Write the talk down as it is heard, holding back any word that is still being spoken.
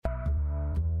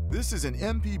This is an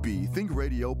MPB Think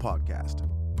Radio podcast.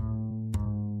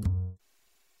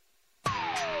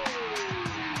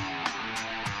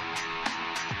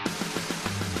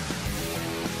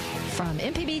 From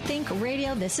MPB Think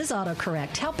Radio, this is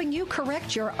AutoCorrect, helping you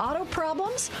correct your auto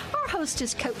problems. Our host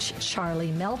is Coach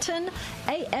Charlie Melton,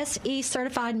 ASE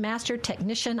Certified Master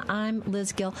Technician. I'm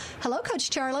Liz Gill. Hello, Coach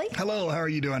Charlie. Hello, how are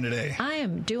you doing today? I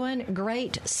am doing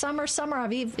great. Summer.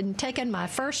 I've even taken my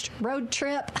first road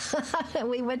trip.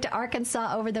 We went to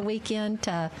Arkansas over the weekend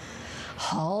to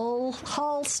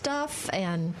haul stuff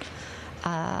and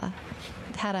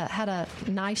had a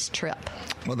nice trip.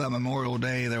 Well, that Memorial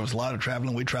Day, there was a lot of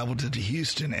traveling. We traveled to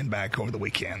Houston and back over the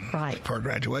weekend. Right. For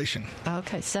graduation.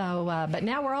 Okay, so, but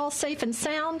now we're all safe and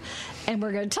sound, and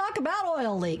we're going to talk about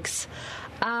oil leaks.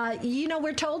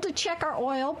 We're told to check our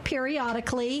oil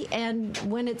periodically, and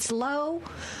when it's low,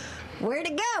 where'd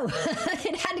it go?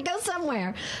 It had to go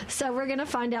somewhere. So we're going to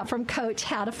find out from Coach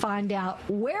how to find out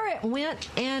where it went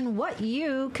and what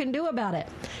you can do about it.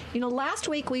 Last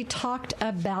week we talked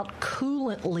about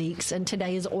coolant leaks, and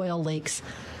today is oil leaks.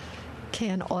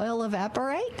 Can oil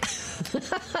evaporate?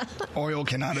 Oil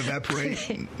cannot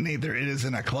evaporate. Neither. It is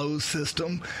in a closed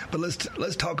system. But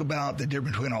let's talk about the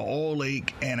difference between an oil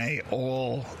leak and a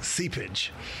oil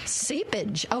seepage.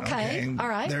 Seepage. Okay. All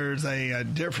right. There's a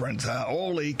difference.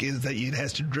 Oil leak is that it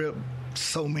has to drip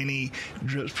so many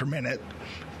drips per minute,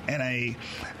 and a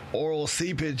oil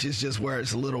seepage is just where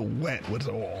it's a little wet with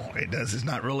oil. It's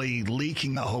not really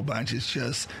leaking a whole bunch. It's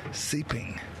just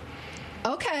seeping.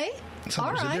 Okay. So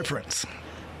there's a difference.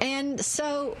 And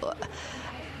so,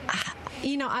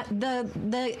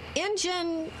 the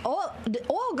engine,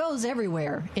 oil goes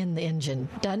everywhere in the engine,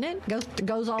 doesn't it?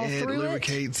 Goes all through it? It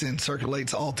lubricates and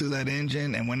circulates all through that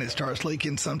engine, and when it starts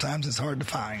leaking, sometimes it's hard to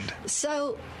find.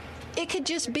 So it could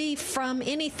just be from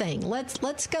anything.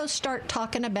 Let's go start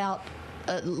talking about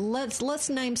let's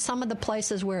name some of the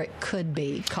places where it could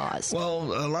be caused.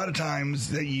 Well, a lot of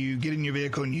times that you get in your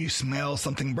vehicle and you smell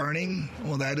something burning,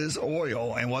 well, that is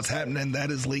oil. And what's happening, that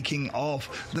is leaking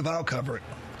off the valve cover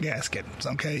gasket.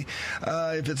 Okay.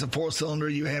 If it's a 4-cylinder,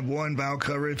 you have one valve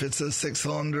cover. If it's a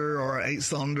 6-cylinder or an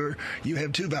 8-cylinder, you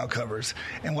have 2 valve covers.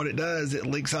 And what it does, it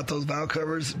leaks out those valve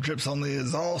covers, drips on the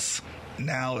exhaust.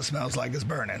 Now it smells like it's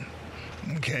burning.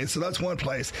 Okay, so that's one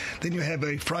place. Then you have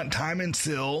a front timing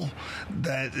seal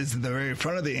that is in the very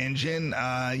front of the engine.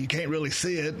 You can't really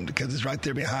see it because it's right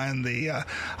there behind the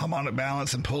harmonic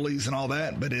balance and pulleys and all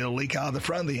that, but it'll leak out of the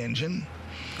front of the engine.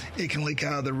 It can leak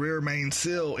out of the rear main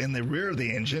seal in the rear of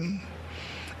the engine.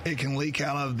 It can leak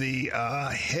out of the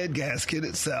head gasket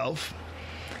itself.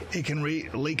 It can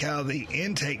leak out of the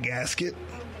intake gasket.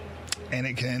 And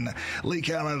it can leak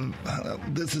out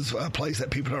of, this is a place that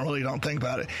people don't think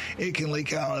about it. It can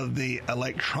leak out of the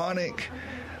electronic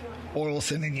oil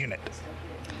sending unit.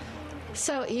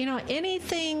 So,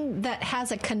 anything that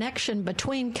has a connection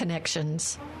between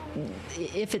connections,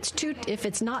 if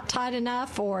it's not tight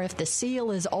enough, or if the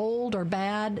seal is old or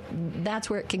bad, that's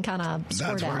where it can kind of squirt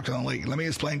out. That's where it's going to leak. Let me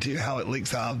explain to you how it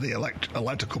leaks out of the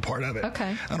electrical part of it.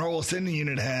 Okay. An oil sending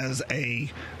unit has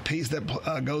a piece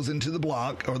that goes into the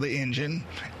block or the engine,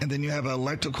 and then you have an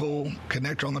electrical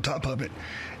connector on the top of it.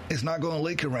 It's not going to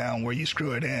leak around where you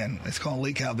screw it in. It's going to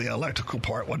leak out the electrical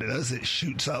part. What it does, it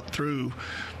shoots up through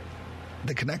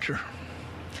the connector.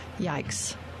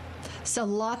 Yikes. So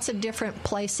lots of different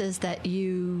places that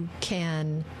you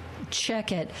can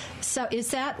check it. So is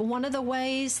that one of the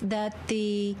ways that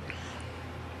the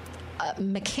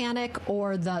mechanic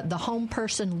or the home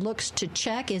person looks to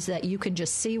check, is that you can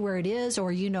just see where it is,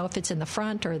 or if it's in the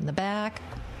front or in the back?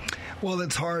 Well,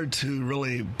 it's hard to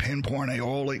really pinpoint a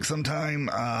oil leak sometime,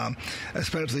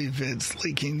 especially if it's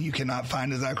leaking. You cannot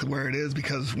find exactly where it is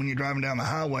because when you're driving down the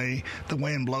highway, the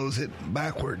wind blows it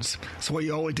backwards. So what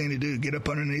you always need to do, get up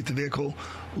underneath the vehicle,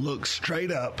 look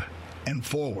straight up and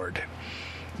forward.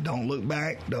 Don't look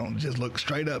back. Don't just look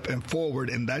straight up and forward,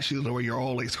 and that's usually where your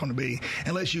oil leak's going to be,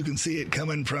 unless you can see it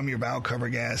coming from your valve cover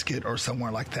gasket or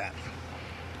somewhere like that.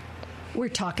 We're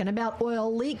talking about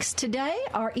oil leaks today.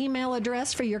 Our email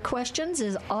address for your questions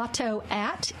is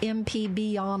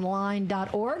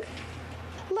auto@mpbonline.org.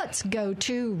 Let's go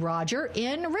to Roger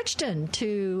in Richton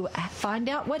to find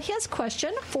out what his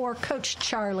question for Coach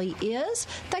Charlie is.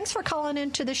 Thanks for calling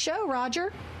into the show,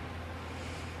 Roger.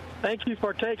 Thank you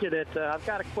for taking it. I've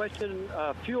got a question,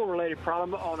 fuel-related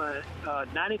problem on a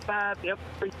 95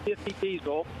 F350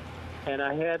 diesel, and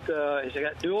I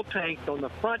got dual tanks on the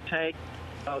front tank.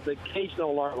 The gauge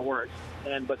no longer works,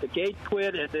 but the gauge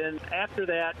quit, and then after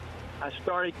that, I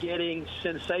started getting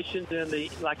sensations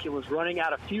like it was running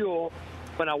out of fuel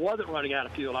when I wasn't running out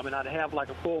of fuel. I mean, I'd have like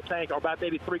a full tank or about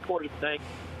maybe 3/4 tank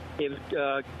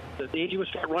the engine would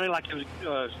start running like it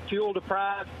was fuel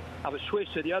deprived. I would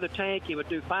switch to the other tank. It would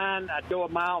do fine. I'd go a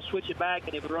mile, switch it back,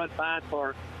 and it would run fine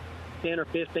for 10 or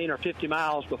 15 or 50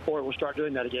 miles before it would start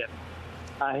doing that again.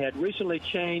 I had recently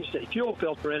changed a fuel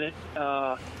filter in it,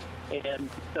 and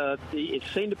it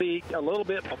seemed to be a little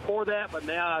bit before that, but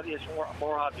now it's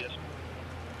more obvious.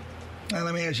 Now,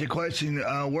 let me ask you a question.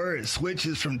 Where it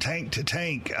switches from tank to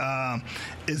tank,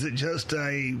 is it just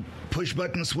a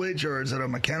push-button switch, or is it a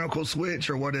mechanical switch,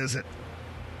 or what is it?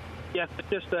 Yeah, it's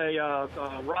just a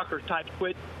rocker-type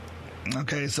switch.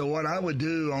 Okay, so what I would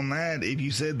do on that, if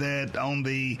you said that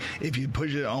if you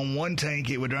push it on one tank,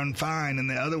 it would run fine, and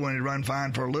the other one would run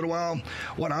fine for a little while,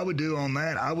 what I would do on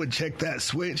that, I would check that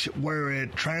switch where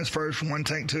it transfers from one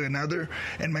tank to another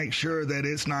and make sure that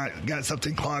it's not got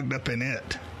something clogged up in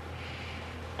it.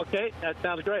 Okay, that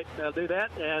sounds great. I'll do that.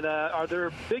 And are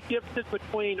there big differences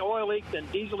between oil leaks and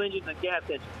diesel engines and gas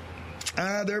engines?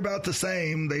 They're about the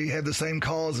same. They have the same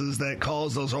causes that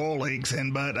cause those oil leaks,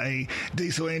 but a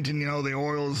diesel engine, the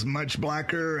oil is much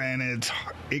blacker and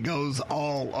it goes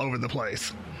all over the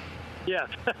place. Yeah.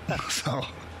 so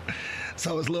it's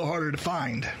a little harder to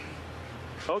find.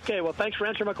 Okay, well, thanks for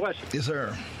answering my question. Yes,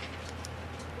 sir.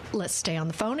 Let's stay on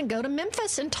the phone and go to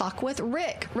Memphis and talk with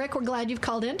Rick. Rick, we're glad you've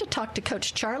called in to talk to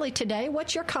Coach Charlie today.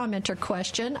 What's your comment or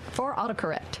question for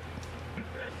AutoCorrect?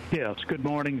 Yes, good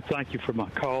morning. Thank you for my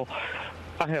call.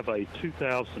 I have a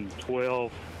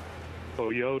 2012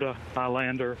 Toyota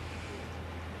Highlander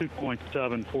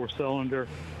 2.7 four-cylinder.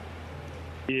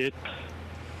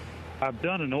 I've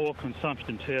done an oil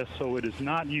consumption test, so it is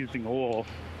not using oil,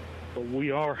 but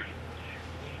we are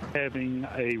having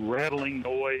a rattling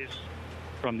noise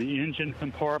from the engine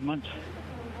compartment,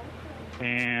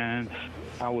 and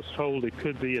I was told it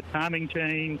could be a timing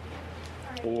chain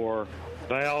or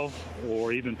valve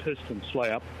or even piston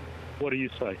slap. What do you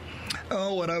say?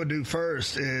 Oh, what I would do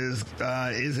first is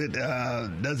does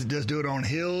it just do it on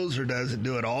hills, or does it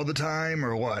do it all the time,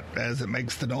 or what, as it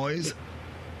makes the noise?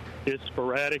 It's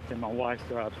sporadic, and my wife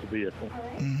drives the vehicle.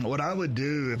 What I would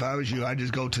do if I was you, I'd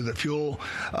just go to the fuel,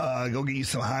 go get you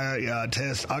some high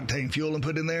test octane fuel and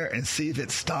put in there and see if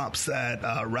it stops that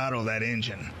rattle of that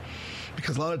engine.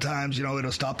 Because a lot of times,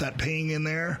 it'll stop that ping in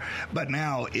there. But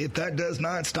now, if that does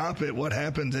not stop it, what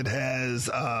happens? It has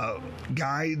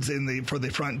guides for the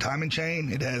front timing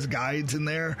chain. It has guides in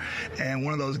there, and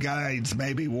one of those guides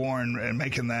may be worn and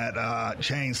making that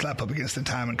chain slap up against the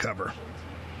timing cover.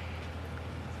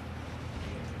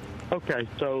 Okay,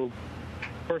 so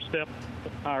first step,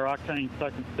 higher octane.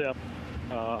 Second step,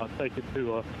 take it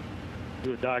to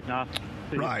a diagnostic.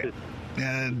 Right.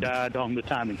 And guide on the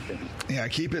timing chain. Yeah,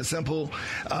 keep it simple.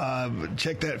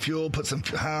 Check that fuel, put some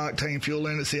high octane fuel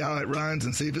in it, see how it runs,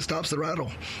 and see if it stops the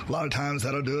rattle. A lot of times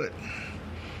that'll do it.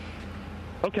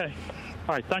 Okay.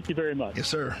 All right. Thank you very much. Yes,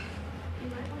 sir.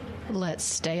 Let's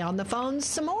stay on the phone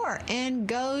some more and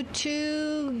go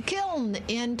to Kiln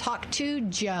and talk to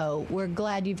Joe. We're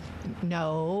glad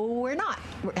No, we're not.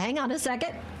 Hang on a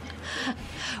second.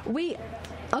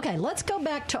 Okay, let's go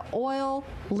back to oil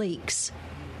leaks.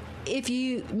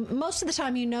 Most of the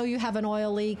time you have an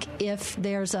oil leak if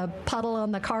there's a puddle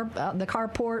on the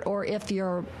carport, or if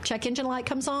your check engine light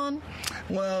comes on.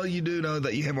 Well, you do know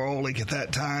that you have an oil leak at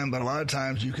that time, but a lot of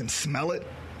times you can smell it.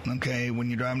 Okay, when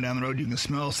you're driving down the road, you can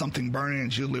smell something burning.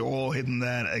 It's usually oil hitting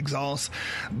that exhaust.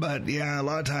 But yeah, a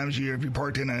lot of times if you're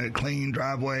parked in a clean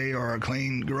driveway or a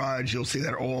clean garage, you'll see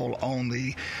that oil on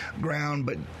the ground.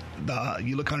 But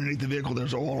you look underneath the vehicle,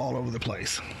 there's oil all over the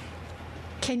place.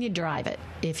 Can you drive it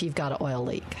if you've got an oil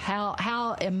leak?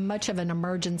 How much of an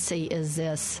emergency is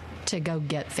this to go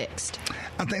get fixed?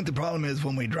 I think the problem is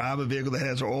when we drive a vehicle that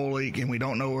has an oil leak and we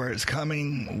don't know where it's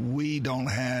coming, we don't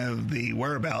have the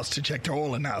whereabouts to check the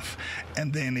oil enough.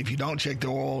 And then if you don't check the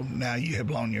oil, now you have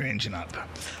blown your engine up.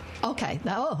 Okay.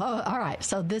 Oh, all right.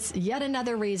 So this yet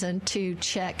another reason to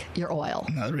check your oil.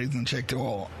 Another reason to check the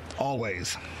oil,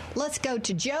 always. Let's go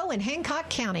to Joe in Hancock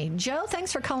County. Joe,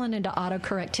 thanks for calling into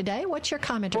AutoCorrect today. What's your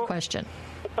comment or question?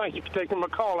 Thank you for taking my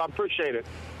call. I appreciate it.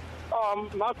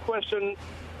 My question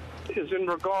is in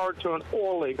regard to an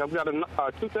oil leak. I've got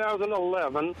a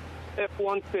 2011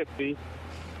 F-150,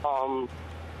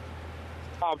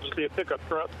 obviously a pickup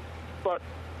truck, but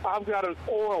I've got an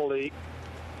oil leak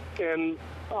in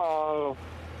a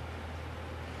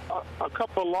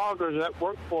couple of loggers that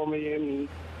work for me, and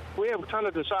we have kind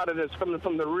of decided it's coming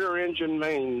from the rear engine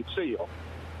main seal.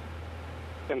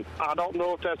 And I don't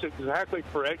know if that's exactly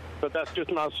correct, but that's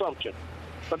just my assumption.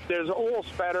 But there's oil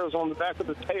spatters on the back of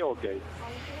the tailgate.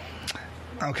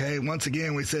 Okay, once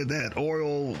again, we said that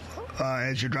oil,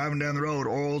 as you're driving down the road,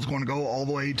 oil is going to go all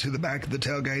the way to the back of the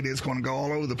tailgate. It's going to go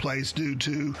all over the place due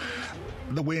to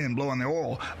the wind blowing the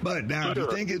oil. But now, if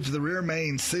you think it's the rear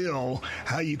main seal,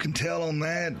 how you can tell on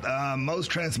that,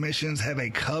 most transmissions have a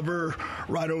cover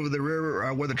right over the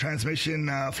rear where the transmission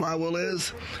flywheel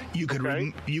is. You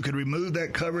could you could remove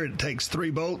that cover. It takes 3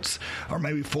 bolts or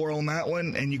maybe 4 on that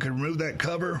one, and you could remove that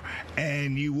cover,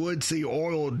 and you would see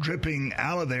oil dripping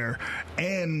out of there.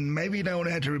 And maybe you don't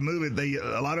have to remove it.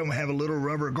 A lot of them have a little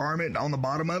rubber garment on the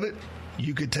bottom of it.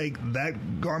 You could take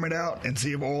that garment out and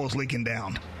see if oil is leaking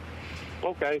down.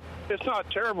 Okay. It's not a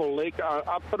terrible leak.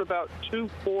 I put about 2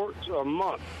 quarts a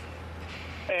month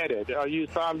added. I use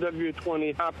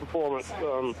 5W20 high performance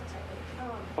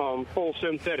full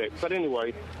synthetic. But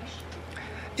anyway.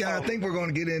 Yeah, I think we're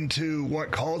going to get into what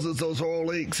causes those oil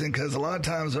leaks, and because a lot of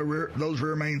times those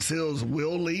rear main seals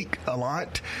will leak a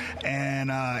lot, and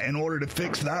in order to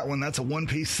fix that one, that's a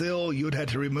one-piece seal. You would have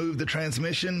to remove the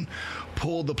transmission,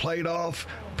 pull the plate off,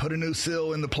 put a new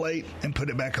seal in the plate, and put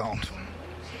it back on.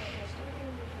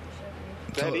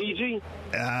 That easy?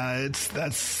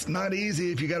 That's not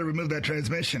easy if you got to remove that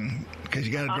transmission because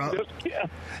you got to drop. I'm just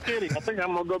kidding. I think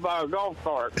I'm going to go buy a golf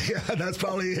cart. Yeah, that's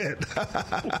probably it.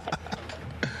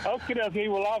 Okay,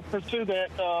 well, I'll pursue that.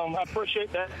 I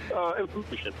appreciate that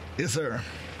information. Yes, sir.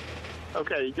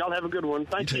 Okay, y'all have a good one.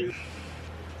 Thank you.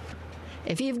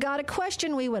 If you've got a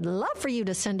question, we would love for you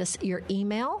to send us your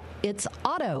email. It's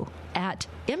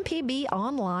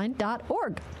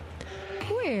auto@mpbonline.org.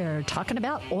 We're talking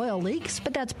about oil leaks,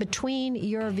 but that's between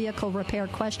your vehicle repair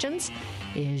questions.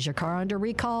 Is your car under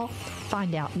recall?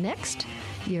 Find out next.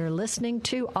 You're listening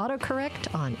to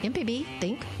AutoCorrect on MPB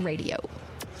Think Radio.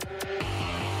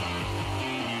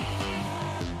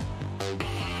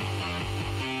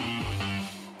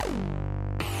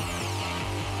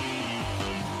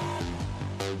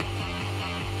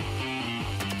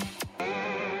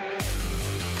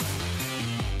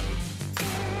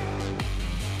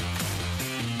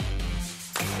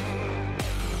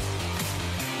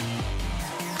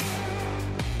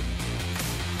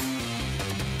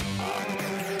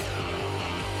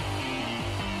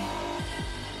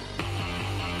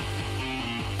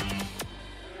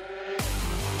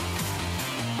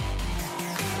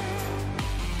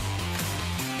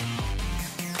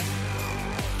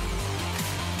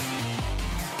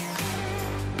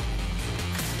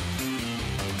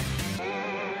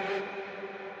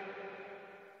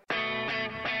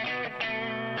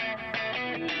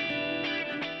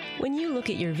 When you look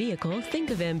at your vehicle,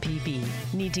 think of MPB.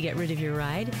 Need to get rid of your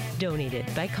ride? Donate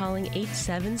it by calling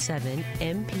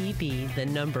 877-MPB, the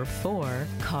number 4,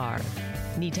 CAR.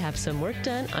 Need to have some work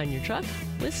done on your truck?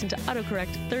 Listen to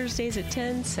AutoCorrect Thursdays at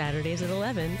 10, Saturdays at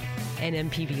 11. An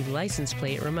MPB license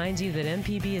plate reminds you that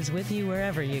MPB is with you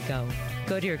wherever you go.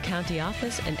 Go to your county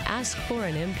office and ask for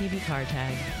an MPB car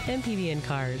tag. MPB and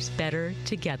cars, better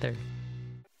together.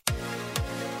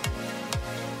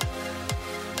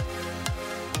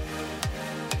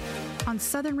 On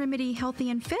Southern Remedy Healthy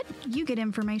and Fit, you get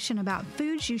information about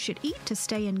foods you should eat to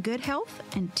stay in good health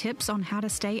and tips on how to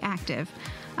stay active.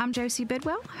 I'm Josie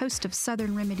Bidwell, host of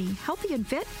Southern Remedy Healthy and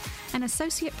Fit, and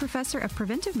Associate Professor of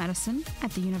Preventive Medicine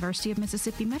at the University of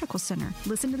Mississippi Medical Center.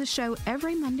 Listen to the show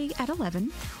every Monday at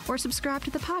 11 or subscribe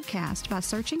to the podcast by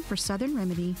searching for Southern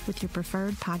Remedy with your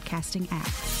preferred podcasting app.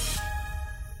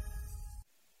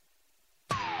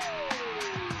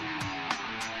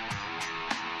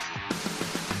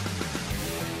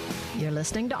 You're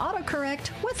listening to AutoCorrect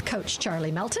with Coach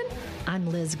Charlie Melton. I'm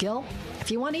Liz Gill.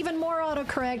 If you want even more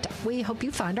AutoCorrect, we hope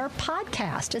you find our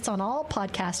podcast. It's on all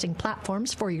podcasting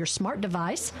platforms for your smart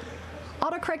device.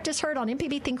 AutoCorrect is heard on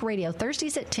MPB Think Radio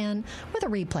Thursdays at 10 with a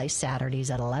replay Saturdays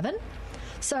at 11.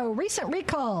 So, recent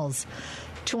recalls.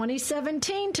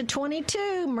 2017 to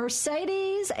 22,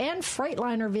 Mercedes and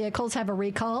Freightliner vehicles have a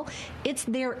recall. It's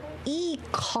their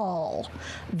e-call.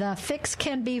 The fix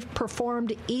can be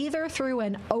performed either through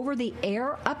an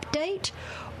over-the-air update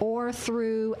or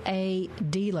through a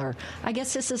dealer. I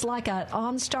guess this is like an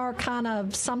OnStar kind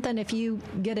of something. If you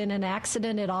get in an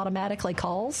accident, it automatically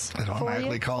calls. It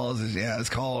automatically calls. Yeah, it's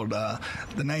called, the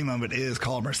name of it is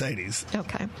called Mercedes.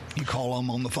 Okay. You call them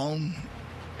on the phone,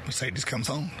 Mercedes comes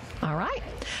home. All right.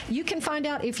 You can find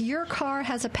out if your car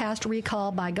has a past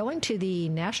recall by going to the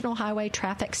National Highway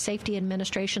Traffic Safety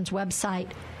Administration's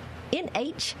website,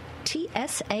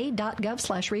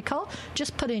 nhtsa.gov/recall.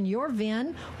 Just put in your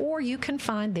VIN, or you can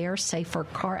find their Safer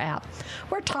Car app.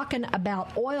 We're talking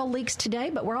about oil leaks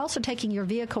today, but we're also taking your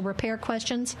vehicle repair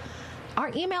questions.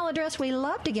 Our email address, we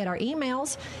love to get our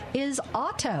emails, is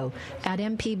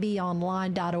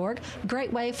auto@mpbonline.org.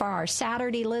 Great way for our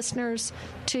Saturday listeners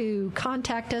to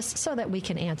contact us so that we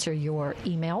can answer your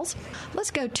emails.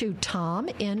 Let's go to Tom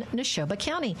in Neshoba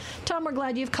County. Tom, we're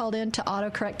glad you've called in to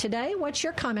AutoCorrect today. What's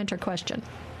your comment or question?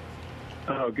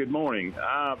 Good morning.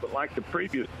 But like the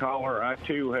previous caller, I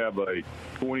too have a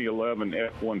 2011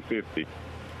 F-150.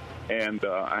 And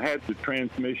I had the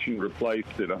transmission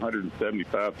replaced at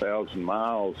 175,000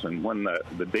 miles. And when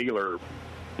the dealer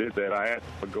did that, I had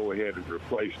to go ahead and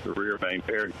replace the rear main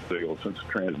bearing seal since the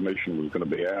transmission was going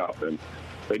to be out. And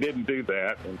they didn't do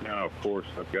that. And now, of course,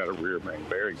 I've got a rear main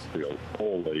bearing seal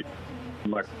oil leak.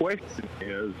 My question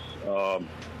is,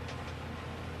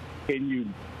 can you,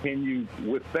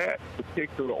 with that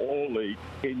particular oil leak,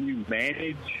 can you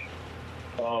manage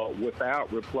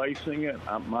without replacing it?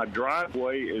 My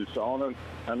driveway is on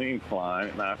an incline,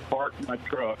 and I park my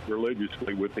truck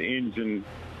religiously with the engine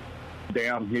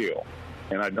downhill,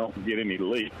 and I don't get any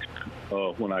leaks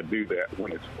when I do that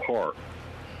when it's parked.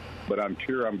 But I'm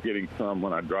sure I'm getting some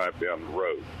when I drive down the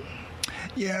road.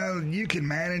 Yeah, you can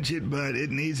manage it, but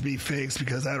it needs to be fixed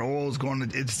because that oil is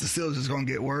the seal is just going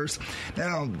to get worse.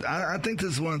 Now, I think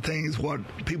this is one of the things what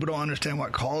people don't understand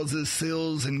what causes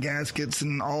seals and gaskets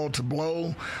and all to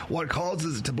blow. What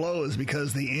causes it to blow is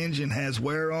because the engine has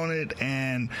wear on it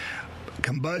and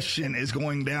combustion is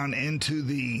going down into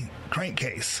the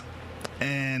crankcase,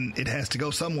 and it has to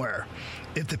go somewhere.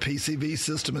 If the PCV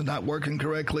system is not working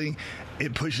correctly,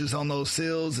 it pushes on those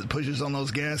seals, it pushes on those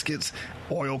gaskets,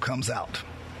 oil comes out.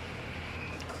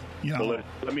 You know. Well,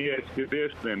 let me ask you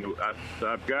this then.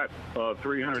 I've got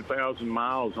 300,000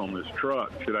 miles on this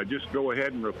truck. Should I just go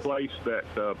ahead and replace that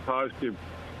positive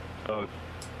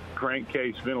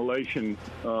crankcase ventilation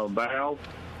valve?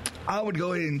 I would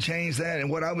go ahead and change that,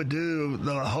 and what I would do,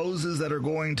 the hoses that are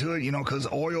going to it,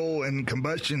 because oil and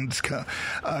combustion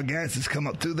gases come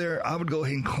up through there, I would go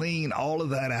ahead and clean all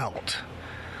of that out.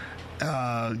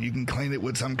 You can clean it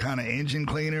with some kind of engine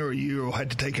cleaner, or you'll have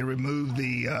to take and remove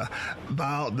the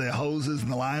valve, the hoses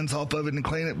and the lines off of it and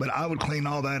clean it, but I would clean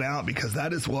all that out because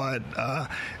that is what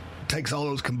takes all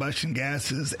those combustion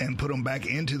gases and put them back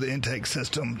into the intake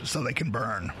system so they can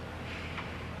burn.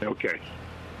 Okay.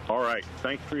 All right.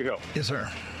 Thanks for your help. Yes, sir.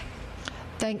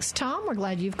 Thanks, Tom. We're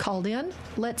glad you've called in.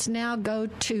 Let's now go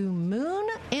to Moon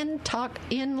in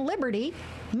Liberty.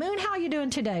 Moon, how are you doing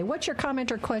today? What's your comment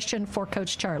or question for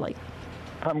Coach Charlie?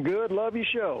 I'm good. Love your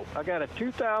show. I got a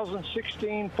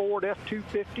 2016 Ford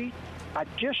F-250. I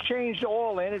just changed the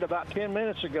oil in it about 10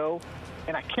 minutes ago,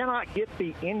 and I cannot get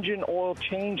the engine oil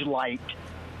change light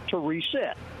to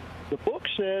reset. The book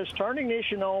says turn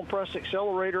ignition on, press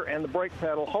accelerator and the brake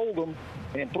pedal, hold them,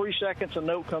 and in 3 seconds a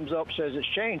note comes up, says it's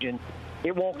changing.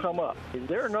 It won't come up. Is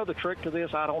there another trick to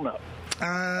this? I don't know.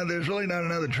 There's really not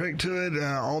another trick to it.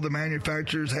 All the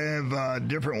manufacturers have a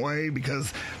different way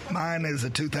because mine is a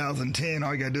 2010.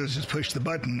 All you got to do is just push the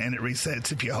button and it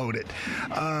resets if you hold it.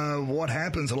 What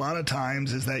happens a lot of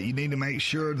times is that you need to make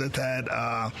sure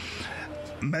that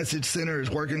message center is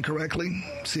working correctly.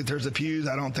 See if there's a fuse.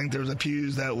 I don't think there's a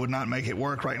fuse that would not make it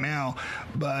work right now,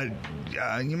 but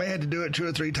you may have to do it 2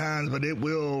 or 3 times, but it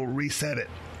will reset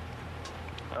it.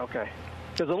 Okay.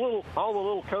 Because all the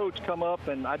little codes come up,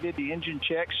 and I did the engine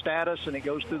check status, and it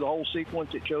goes through the whole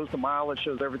sequence. It shows the mileage,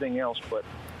 shows everything else, but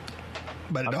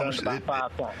it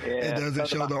doesn't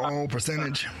show the oil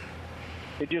percentage.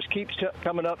 It just keeps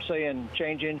coming up saying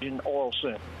change engine oil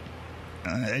soon.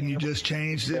 And you just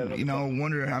changed it.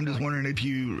 I'm just wondering if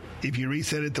you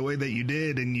reset it the way that you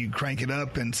did, and you crank it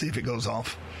up and see if it goes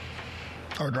off,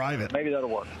 or drive it. Maybe that'll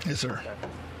work. Yes, sir. Okay.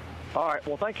 All right.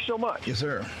 Well, thank you so much. Yes,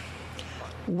 sir.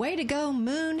 Way to go,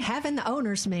 Moon, having the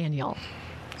owner's manual.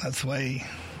 That's the way.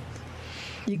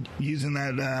 Using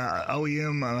that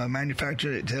OEM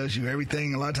manufacturer, it tells you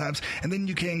everything a lot of times. And then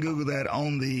you can Google that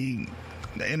on the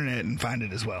internet and find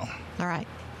it as well. All right.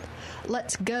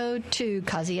 Let's go to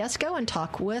Kosciuszko and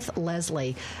talk with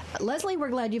Leslie. Leslie, we're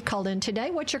glad you've called in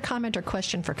today. What's your comment or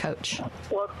question for Coach?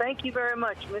 Well, thank you very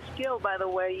much. Miss Gill, by the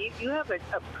way, you have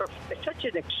such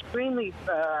an extremely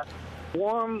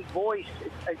warm voice.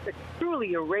 It's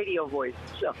truly a radio voice.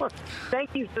 So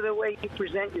thank you for the way you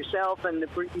present yourself and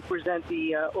you present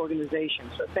the organization.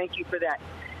 So thank you for that.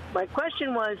 My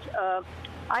question was,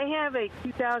 I have a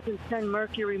 2010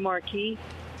 Mercury Marquis,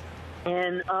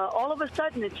 and all of a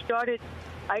sudden it started.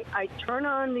 I turn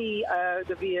on the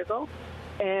vehicle,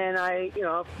 and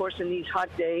of course, in these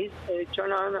hot days, I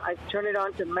turn it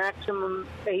on to maximum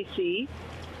AC.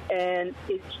 And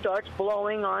it starts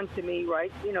blowing onto me,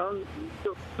 right,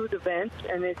 through the vents,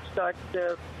 and it starts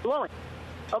blowing.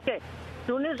 Okay, as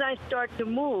soon as I start to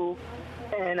move,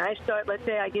 and I start, let's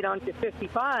say I get on to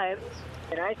 55,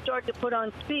 and I start to put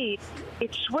on speed,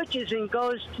 it switches and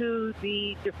goes to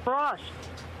the defrost,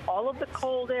 all of the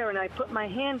cold air, and I put my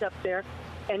hand up there,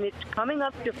 and it's coming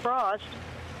up defrost,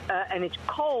 and it's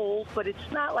cold, but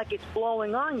it's not like it's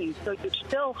blowing on you, so you're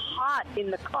still hot in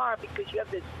the car because you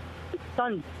have the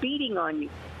sun beating on you.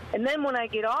 And then when I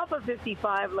get off of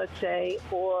 55, let's say,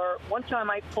 or one time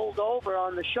I pulled over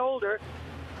on the shoulder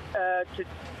to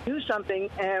do something,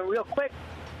 and real quick,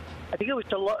 I think it was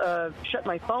to shut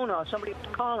my phone off. Somebody was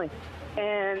calling.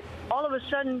 And all of a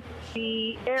sudden,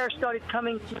 the air started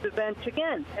coming through the vents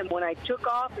again. And when I took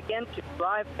off again to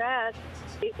drive fast,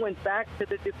 it went back to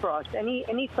the defrost.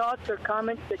 Any thoughts or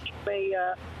comments that you may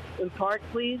impart,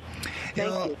 please?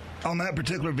 Thank you. On that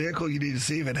particular vehicle, you need to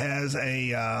see if it has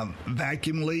a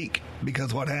vacuum leak,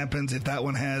 because what happens if that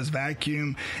one has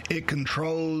vacuum, it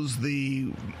controls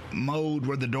the mode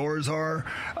where the doors are,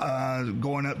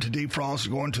 going up to defrost,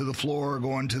 going to the floor,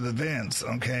 going to the vents,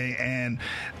 okay? And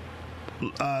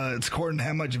it's according to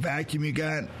how much vacuum you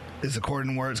got is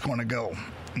according to where it's going to go.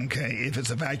 Okay, if it's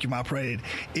a vacuum operated.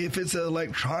 If it's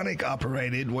electronic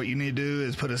operated, what you need to do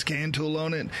is put a scan tool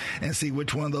on it and see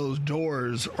which one of those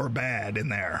doors are bad in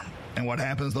there. And what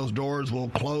happens, those doors will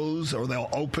close or they'll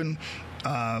open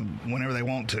whenever they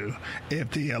want to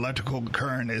if the electrical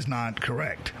current is not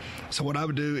correct. So what I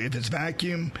would do, if it's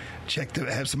vacuum,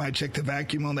 have somebody check the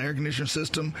vacuum on the air conditioner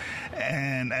system,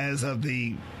 and as of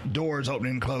the doors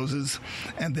opening and closes,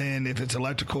 and then if it's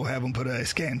electrical, have them put a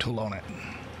scan tool on it.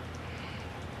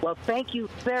 Well, thank you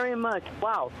very much.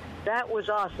 Wow, that was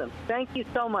awesome. Thank you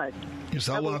so much. You're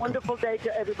so welcome. Have a wonderful day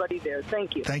to everybody there.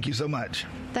 Thank you. Thank you so much.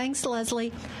 Thanks,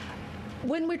 Leslie.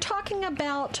 When we're talking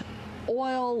about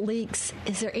oil leaks,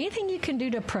 is there anything you can do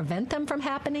to prevent them from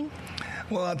happening?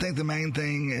 Well, I think the main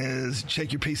thing is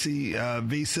check your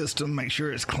PCV system, make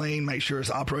sure it's clean, make sure it's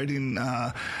operating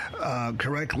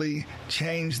correctly,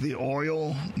 change the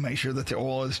oil, make sure that the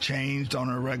oil is changed on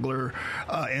a regular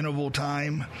interval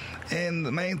time. And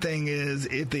the main thing is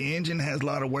if the engine has a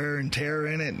lot of wear and tear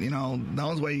in it, the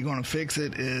only way you're going to fix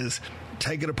it is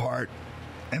take it apart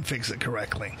and fix it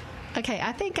correctly. Okay,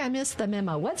 I think I missed the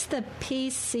memo. What's the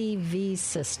PCV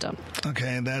system?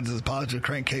 Okay, that is a positive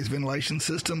crankcase ventilation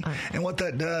system. And what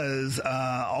that does,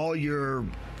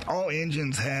 all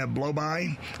engines have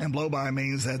blow-by, and blow-by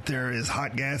means that there is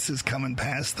hot gases coming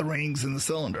past the rings in the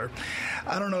cylinder.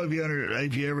 I don't know if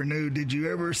you ever knew, did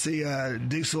you ever see a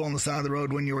diesel on the side of the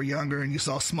road when you were younger and you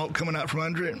saw smoke coming out from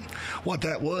under it? What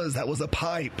that was a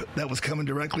pipe that was coming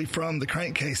directly from the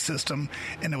crankcase system,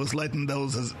 and it was letting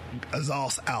those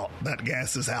exhausts out, that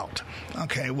gases out.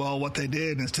 Okay, well, what they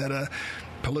did, instead of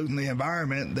polluting the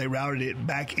environment, they routed it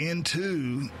back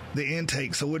into the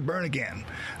intake so it would burn again.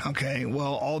 Okay,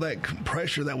 well, all that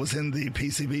pressure that was in the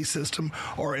PCV system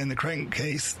or in the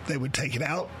crankcase, they would take it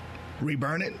out,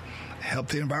 reburn it, help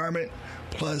the environment,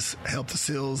 plus help the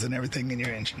seals and everything in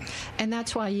your engine. And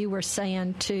that's why you were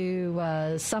saying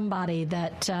to somebody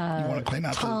that, you want to clean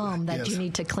out Tom, that yes. you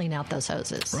need to clean out those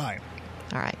hoses. Right.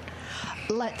 All right.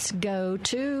 Let's go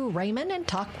to Raymond and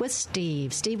talk with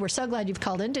Steve. Steve, we're so glad you've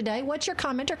called in today. What's your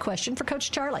comment or question for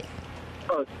Coach Charlie?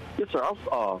 Yes, sir. I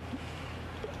was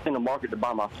in the market to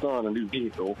buy my son a new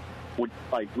vehicle. Would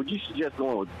you suggest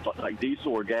going with like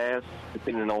diesel or gas,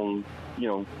 depending on,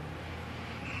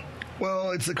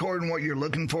 Well, it's according to what you're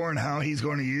looking for and how he's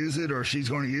going to use it or she's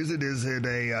going to use it. Is it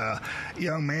a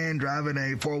young man driving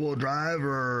a four-wheel drive,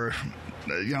 or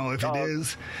if it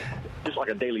is just like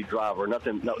a daily driver,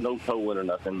 nothing, no towing or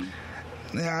nothing?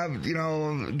 Yeah,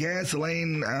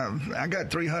 gasoline. I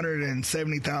got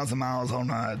 370,000 miles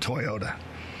on a Toyota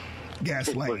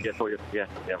gasoline. Yeah,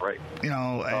 right.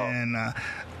 And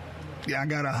I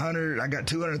got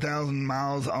 200,000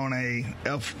 miles on a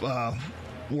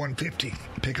F-150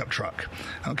 pickup truck.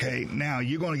 Okay, now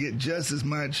you're going to get just as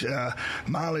much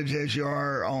mileage as you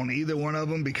are on either one of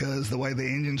them because the way the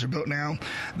engines are built now.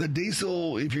 The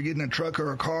diesel, if you're getting a truck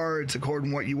or a car, it's according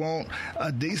to what you want.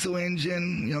 A diesel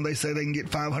engine, they say they can get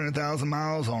 500,000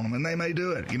 miles on them, and they may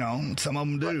do it. Some of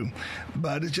them do,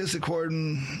 but it's just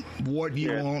according what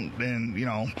you want, and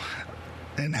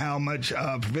and how much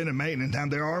preventive maintenance time.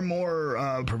 There are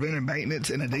more preventive maintenance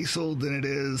in a diesel than it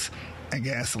is in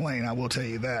gasoline, I will tell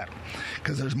you that,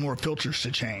 because there's more filters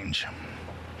to change.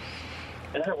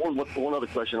 And I have one other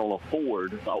question on a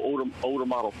Ford, older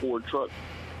model Ford truck.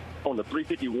 On the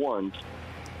 351s,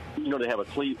 they have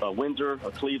a Windsor,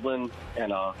 a Cleveland,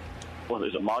 and what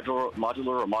is it,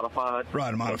 modular or modified?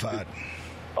 Right, a modified.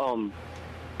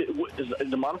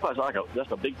 The modified is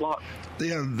that's a big block?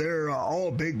 Yeah, they're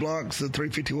all big blocks. The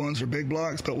 351s are big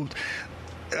blocks, but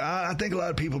I think a lot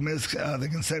of people miss the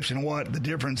conception of what the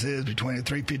difference is between a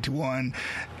 351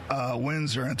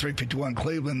 Windsor and 351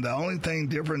 Cleveland. The only thing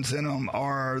difference in them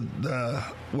are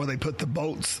where they put the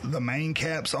bolts, the main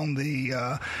caps on the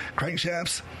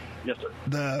crankshafts. Yes, sir.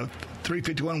 The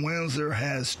 351 Windsor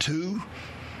has 2,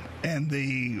 and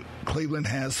the Cleveland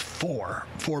has 4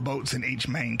 bolts in each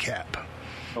main cap.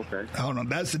 Okay. Hold on,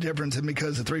 that's the difference, and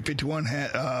because the 351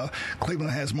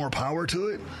 Cleveland has more power to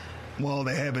it, well,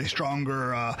 they have a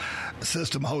stronger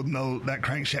system holding that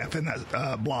crankshaft in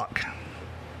that block.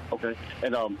 Okay,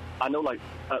 and I know, is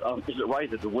it right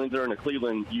that the Windsor and the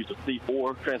Cleveland use a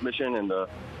C4 transmission and the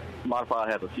modified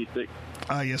has a C6?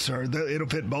 Yes, sir. It'll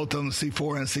fit both of them.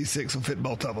 C4 and C6 will fit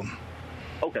both of them.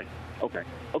 Okay.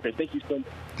 Thank you, son.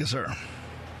 Yes, sir.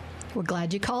 We're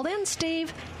glad you called in,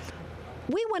 Steve.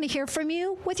 We want to hear from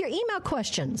you with your email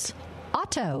questions.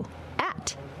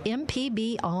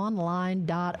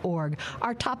 auto@mpbonline.org.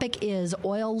 Our topic is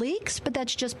oil leaks, but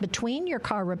that's just between your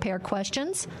car repair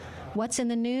questions. What's in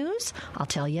the news? I'll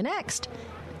tell you next.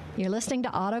 You're listening to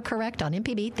AutoCorrect on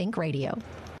MPB Think Radio.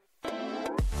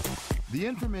 The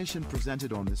information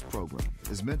presented on this program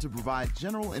is meant to provide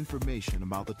general information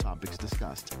about the topics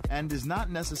discussed and is not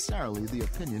necessarily the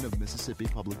opinion of Mississippi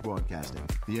Public Broadcasting.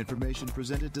 The information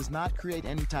presented does not create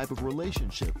any type of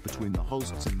relationship between the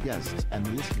hosts and guests and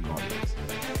the listening audience.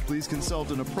 Please consult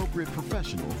an appropriate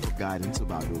professional for guidance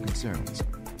about your concerns.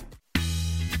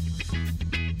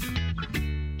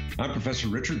 I'm Professor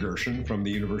Richard Gershon from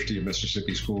the University of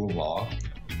Mississippi School of Law,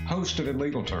 host of In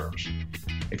Legal Terms.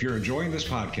 If you're enjoying this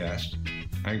podcast,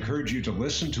 I encourage you to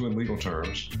listen to In Legal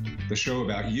Terms, the show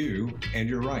about you and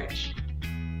your rights.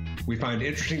 We find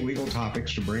interesting legal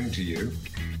topics to bring to you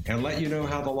and let you know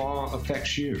how the law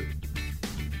affects you.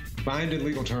 Find In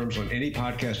Legal Terms on any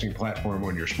podcasting platform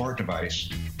on your smart device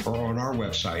or on our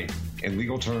website,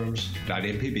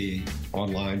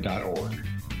 inlegalterms.mpbonline.org.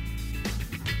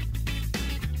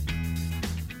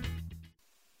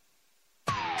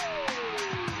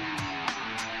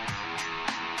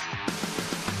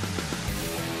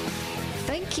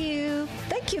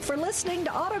 Thank you for listening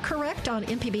to AutoCorrect on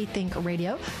MPB Think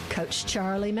Radio. Coach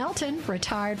Charlie Melton,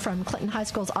 retired from Clinton High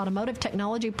School's Automotive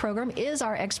Technology program, is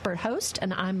our expert host,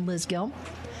 and I'm Liz Gill.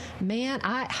 Man,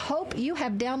 I hope you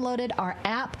have downloaded our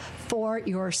app for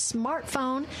your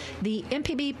smartphone, the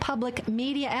MPB Public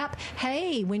Media app.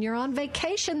 Hey, when you're on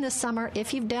vacation this summer,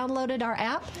 if you've downloaded our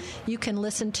app, you can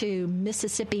listen to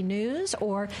Mississippi News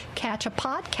or catch a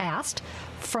podcast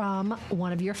from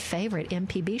one of your favorite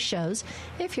MPB shows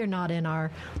if you're not in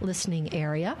our listening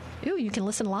area. Ooh, you can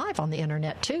listen live on the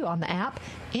internet, too, on the app,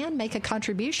 and make a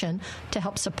contribution to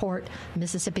help support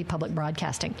Mississippi Public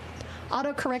Broadcasting.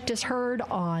 AutoCorrect is heard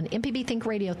on MPB Think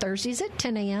Radio Thursdays at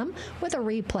 10 a.m. with a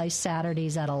replay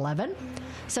Saturdays at 11.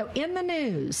 So in the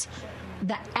news,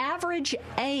 the average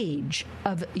age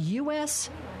of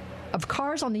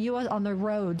cars on the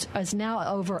roads is now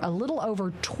a little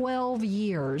over 12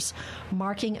 years,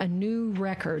 marking a new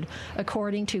record,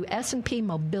 according to S&P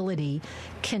Mobility,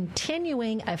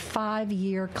 continuing a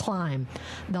 5-year climb.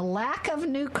 The lack of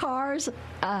new cars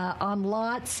on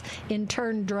lots, in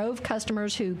turn, drove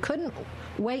customers who couldn't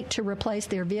wait to replace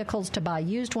their vehicles to buy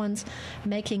used ones,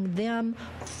 making them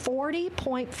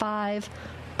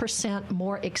 40.5%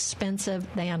 more expensive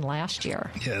than last year.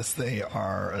 Yes, they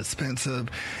are expensive.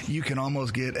 You can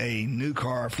almost get a new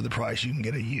car for the price you can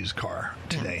get a used car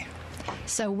today. Yeah.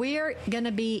 So we're going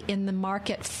to be in the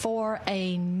market for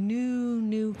a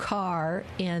new car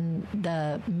in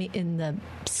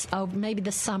maybe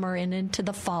the summer and into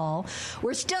the fall.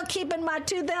 We're still keeping my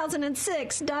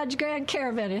 2006 Dodge Grand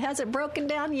Caravan. It hasn't broken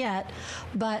down yet,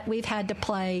 but we've had to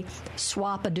play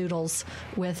swap-a-doodles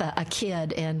with a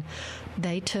kid, and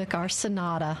they took our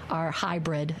Sonata, our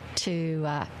hybrid, to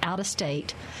out of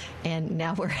state, and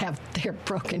now they're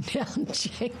broken down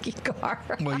janky car.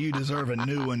 Well, you deserve a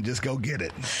new one. Just go get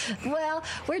it. Well,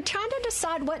 we're trying to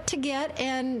decide what to get,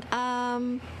 and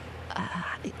I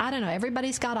don't know.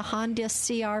 Everybody's got a Honda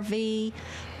CR-V.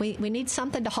 We need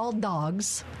something to hold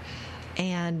dogs.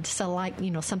 And so,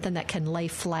 something that can lay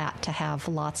flat to have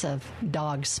lots of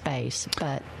dog space.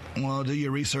 But well, do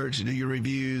your research, do your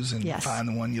reviews, and find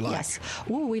the one you like. Yes.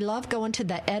 Ooh, we love going to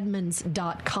the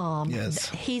Edmunds.com. Yes.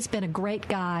 He's been a great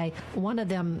guy. One of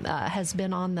them has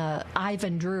been on the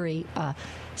Ivan Drury,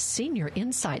 Senior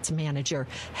Insights Manager,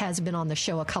 has been on the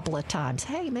show a couple of times.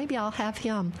 Hey, maybe I'll have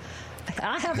him.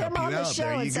 I'll have him on the show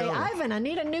and say, Ivan, I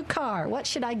need a new car. What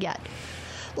should I get?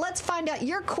 Let's find out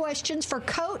your questions for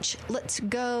Coach. Let's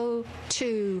go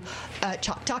to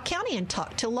Choctaw County and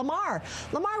talk to Lamar.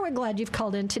 Lamar, we're glad you've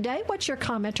called in today. What's your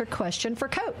comment or question for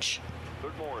Coach?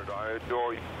 Good morning. I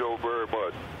enjoy your show very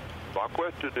much. My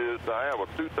question is, I have a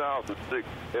 2006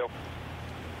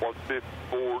 F-150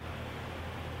 Ford.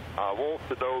 I want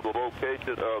to know the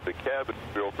location of the cabin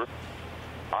filter.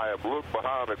 I have looked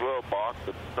behind the glove box,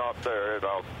 and it's not there, and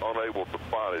I'm unable to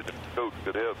find it. If the coach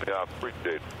could help me, I'd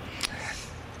appreciate it.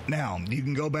 Now, you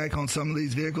can go back on some of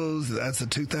these vehicles. That's a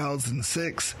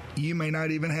 2006. You may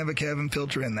not even have a cabin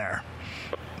filter in there.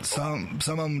 Some of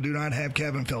them do not have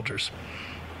cabin filters.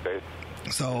 Okay.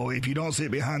 So if you don't see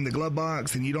it behind the glove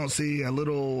box and you don't see a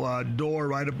little door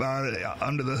right about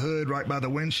under the hood, right by the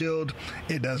windshield,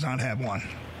 it does not have one.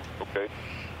 Okay.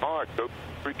 All right, Coach.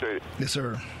 Appreciate it. Yes,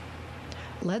 sir.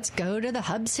 Let's go to the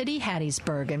Hub City,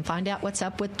 Hattiesburg, and find out what's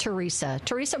up with Teresa.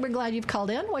 Teresa, we're glad you've called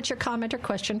in. What's your comment or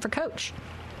question for Coach?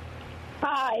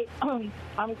 Hi. I'm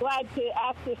glad to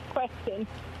ask this question.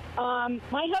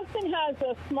 My husband has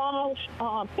a small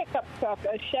pickup truck,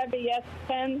 a Chevy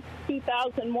S10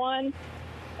 2001,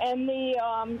 and the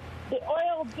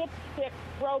oil dipstick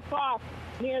broke off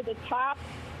near the top.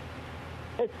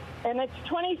 It's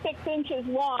 26 inches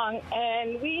long,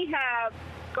 and we have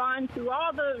gone through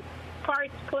all the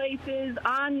parts places,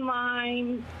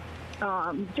 online,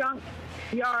 junk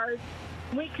yards.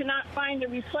 We cannot find a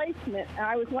replacement.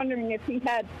 I was wondering if he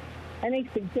had any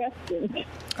suggestions.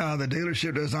 The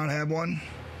dealership does not have one?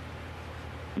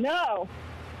 No.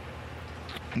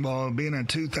 Well, being a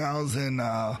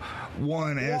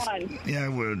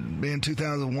 2001, being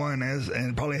 2001,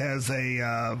 and probably has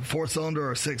a 4-cylinder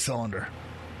or a 6-cylinder.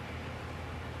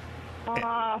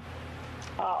 I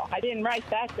didn't write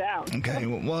that down. Okay,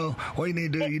 well, what you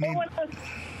need to do,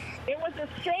 it was a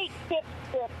straight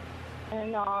dipstick,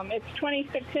 and it's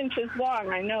 26 inches long.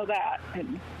 I know that.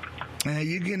 And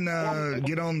you can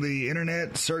get on the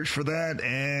internet, search for that,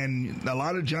 and a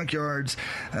lot of junkyards,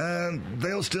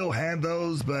 they'll still have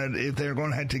those, but if they're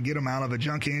going to have to get them out of a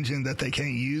junk engine that they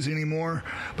can't use anymore,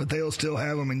 but they'll still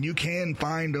have them, and you can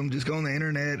find them. Just go on the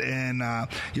internet, and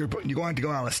you're going to have to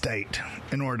go out of state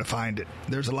in order to find it.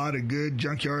 There's a lot of good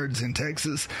junkyards in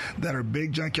Texas that are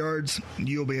big junkyards.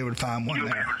 You'll be able to find one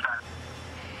there.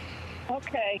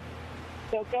 Okay.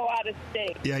 So go out of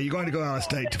state. Yeah, you're going to go out of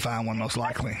state to find one, most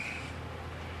likely.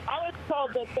 I was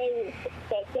told that they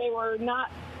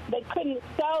couldn't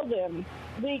sell them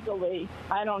legally.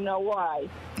 I don't know why.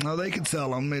 No, they can sell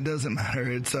them. It doesn't matter.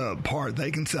 It's a part.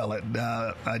 They can sell it.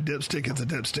 A dipstick is a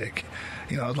dipstick,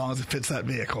 as long as it fits that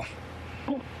vehicle.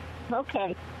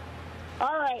 Okay.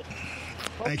 All right.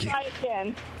 Thank you. Try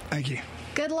again. Thank you.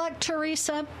 Good luck,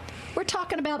 Teresa. We're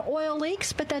talking about oil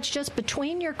leaks, but that's just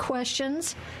between your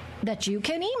questions that you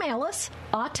can email us,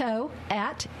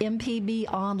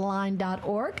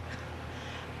 otto@mpbonline.org.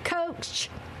 Coach,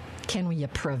 can we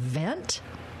prevent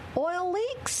oil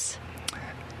leaks?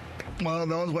 Well,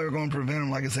 the only way we're going to prevent them,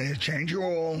 like I say, is change your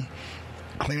oil,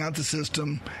 clean out the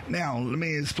system. Now, let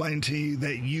me explain to you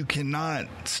that you cannot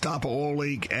stop an oil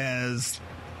leak as...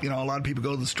 a lot of people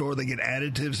go to the store, they get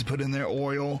additives to put in their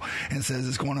oil and says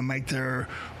it's going to make their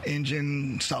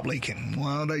engine stop leaking.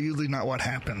 Well, that's usually not what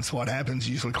happens. What happens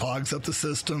usually clogs up the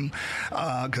system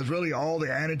because really all the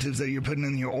additives that you're putting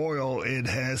in your oil, it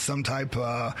has some type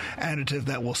of additive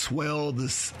that will swell the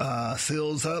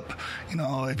seals up.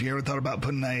 If you ever thought about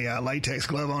putting a latex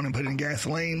glove on and putting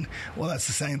gasoline, well, that's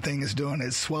the same thing it's doing.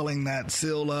 It's swelling that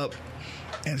seal up,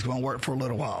 and it's going to work for a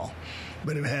little while.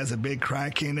 But if it has a big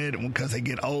crack in it because they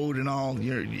get old and all,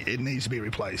 it needs to be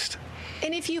replaced.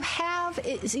 And if you have,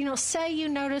 say you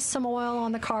notice some oil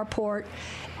on the carport,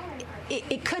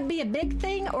 it could be a big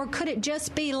thing, or could it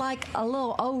just be like a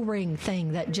little O-ring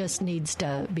thing that just needs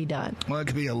to be done? Well, it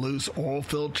could be a loose oil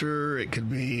filter. It could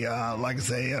be, like I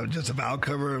say, just a valve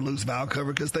cover, a loose valve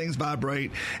cover, because things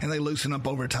vibrate and they loosen up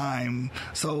over time.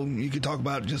 So you could talk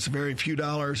about just a very few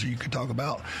dollars, or you could talk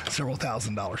about several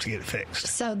 $1,000s to get it fixed.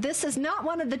 So this is not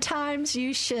one of the times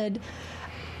you should...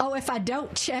 if I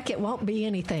don't check, it won't be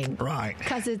anything. Right.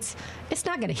 Because it's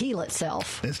not going to heal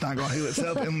itself. It's not going to heal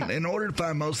itself. In order to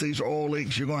find most of these oil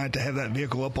leaks, you're going to have that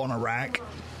vehicle up on a rack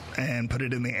and put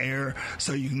it in the air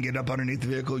so you can get up underneath the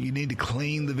vehicle. You need to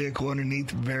clean the vehicle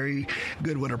underneath very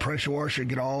good with a pressure washer,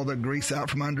 get all the grease out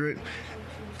from under it,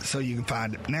 so you can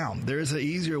find it. Now, there's an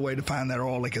easier way to find that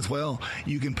oil leak as well.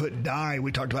 You can put dye.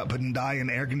 We talked about putting dye in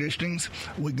air conditionings.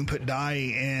 We can put dye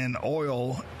in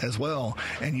oil as well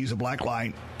and use a black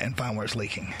light and find where it's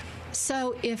leaking.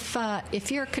 So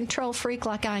if you're a control freak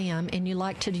like I am and you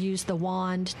like to use the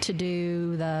wand to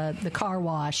do the car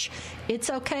wash, it's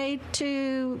okay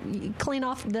to clean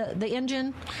off the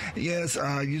engine? Yes,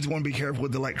 you just want to be careful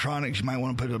with the electronics. You might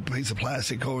want to put a piece of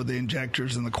plastic over the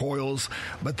injectors and the coils,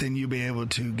 but then you'll be able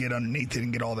to get underneath it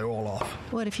and get all the oil off.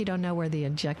 What if you don't know where the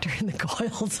injector and the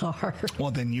coils are?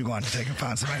 Well, then you're going to take and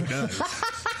find somebody who does.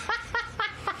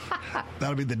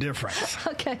 That'll be the difference.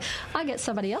 Okay. I'll get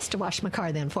somebody else to wash my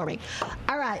car then for me.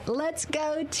 All right. Let's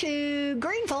go to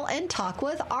Greenville and talk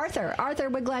with Arthur. Arthur,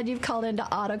 we're glad you've called into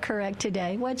AutoCorrect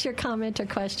today. What's your comment or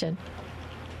question?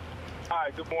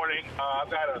 Hi, good morning. I've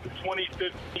got a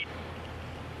 2015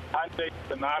 Hyundai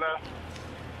Sonata,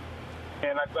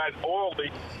 and I've got oil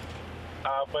leak,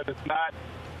 but it's not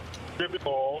dripping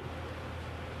oil.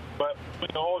 But when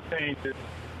the oil changes,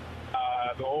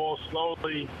 the oil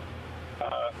slowly,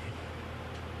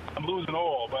 I'm losing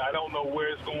oil, but I don't know where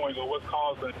it's going or what's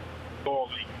causing the oil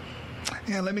leak.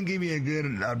 Yeah, let me give you a good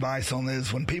advice on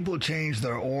this. When people change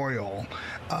their oil,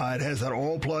 it has that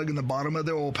oil plug in the bottom of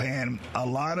the oil pan. A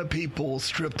lot of people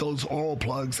strip those oil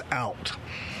plugs out.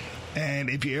 And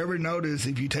if you ever notice,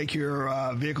 if you take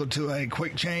your vehicle to a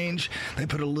quick change, they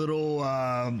put a little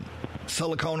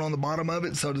silicone on the bottom of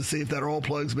it so to see if that oil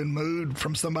plug's been moved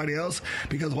from somebody else,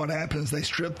 because what happens, they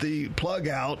strip the plug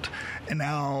out and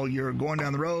now you're going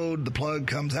down the road, the plug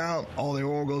comes out, all the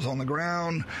oil goes on the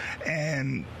ground,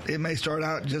 and it may start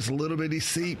out just a little bitty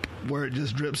seep where it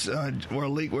just drips, or a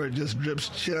leak where it just drips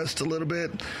just a little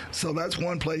bit. So that's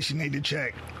one place you need to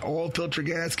check. Oil filter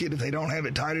gasket, if they don't have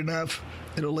it tight enough,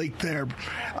 it'll leak there,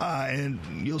 and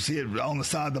you'll see it on the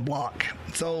side of the block.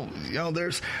 So,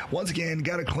 there's, once again,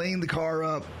 got to clean the car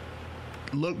up,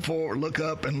 look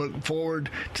up and look forward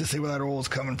to see where that oil is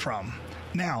coming from.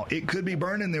 Now, it could be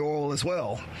burning the oil as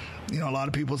well. A lot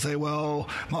of people say, well,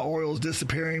 my oil is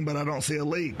disappearing, but I don't see a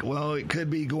leak. Well, it could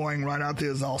be going right out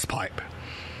the exhaust pipe.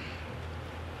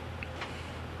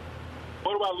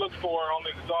 What do I look for on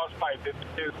the exhaust pipe if it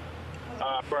is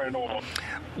burning oil?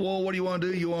 Well, what do you want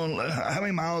to do? How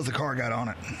many miles the car got on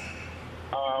it?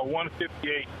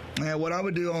 158. Yeah, what I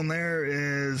would do on there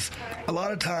is, a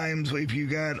lot of times if you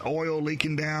got oil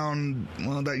leaking down,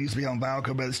 well, that used to be on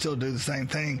Valco, but it still do the same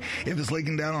thing. If it's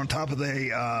leaking down on top of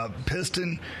the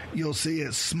piston, you'll see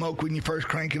it smoke when you first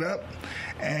crank it up,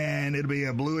 and it'll be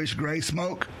a bluish gray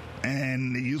smoke,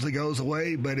 and it usually goes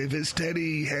away. But if it's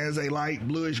steady, has a light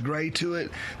bluish gray to it,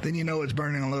 then you know it's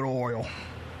burning a little oil.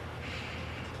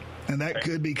 And that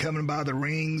could be coming by the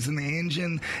rings in the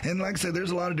engine. And like I said,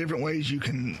 there's a lot of different ways you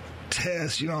can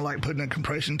test, like putting a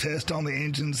compression test on the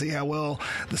engine, see how well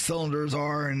the cylinders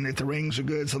are and if the rings are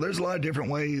good. So there's a lot of different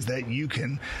ways that you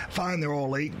can find the oil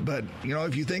leak. But,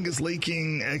 if you think it's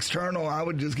leaking external, I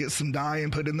would just get some dye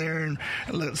and put in there and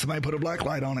let somebody put a black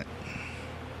light on it.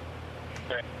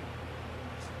 Okay.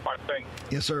 All right, thanks.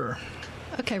 Yes, sir.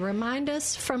 Okay, remind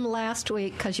us from last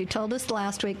week, because you told us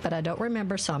last week, but I don't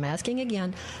remember, so I'm asking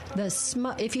again.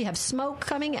 If you have smoke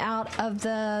coming out of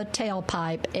the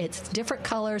tailpipe, it's different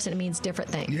colors and it means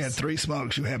different things. You had three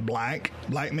smokes. You have black.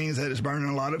 Black means that it's burning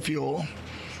a lot of fuel.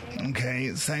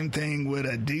 Okay, same thing with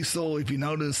a diesel. If you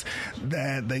notice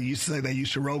that they used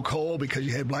to roll coal because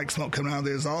you had black smoke coming out of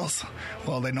the exhaust,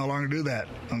 well, they no longer do that.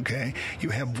 Okay, you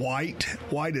have white.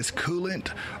 White is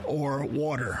coolant or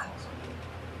water.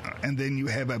 And then you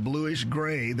have a bluish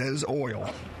gray, that is oil.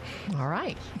 All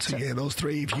right. So yeah, those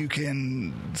three, if you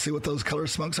can see what those color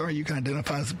smokes are, you can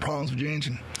identify some problems with your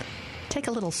engine. Take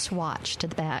a little swatch to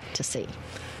the back to see.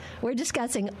 We're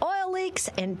discussing oil leaks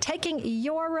and taking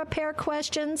your repair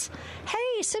questions.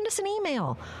 Hey, send us an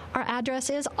email. Our address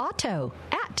is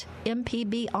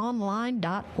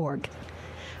auto@mpbonline.org.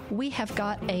 We have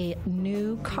got a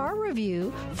new car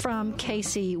review from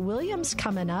Casey Williams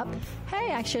coming up.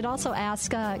 Hey, I should also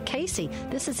ask Casey.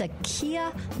 This is a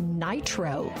Kia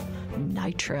Nitro.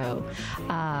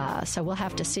 So we'll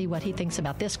have to see what he thinks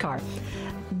about this car.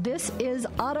 This is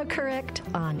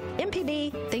AutoCorrect on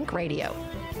MPB Think Radio.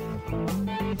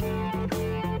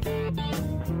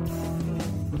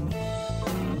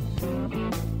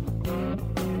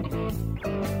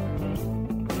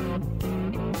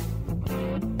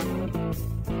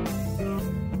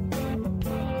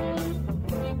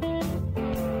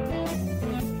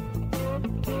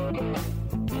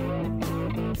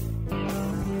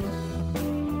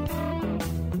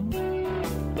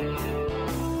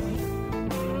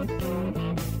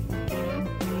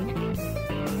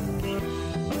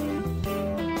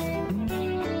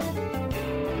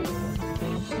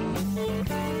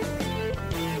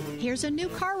 Here's a new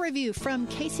car review from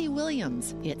Casey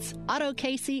Williams. It's Auto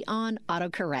Casey on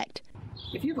AutoCorrect.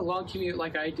 If you have a long commute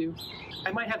like I do,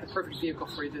 I might have the perfect vehicle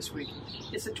for you this week.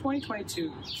 It's a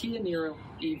 2022 Kia Niro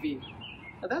EV.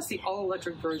 Now that's the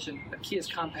all-electric version of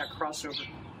Kia's compact crossover,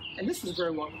 and this is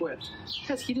very well equipped. It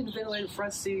has heated and ventilated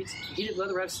front seats, heated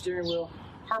leather-wrapped steering wheel,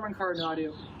 Harman Kardon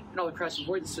audio, and all the crash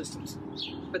avoidance systems.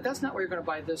 But that's not where you're going to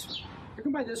buy this one. You're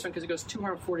going to buy this one because it goes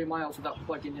 240 miles without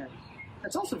plugging in.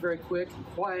 It's also very quick,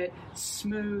 quiet,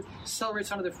 smooth,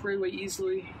 accelerates onto the freeway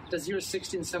easily, does 0 to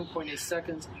 60 in 7.8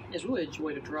 seconds, and is really a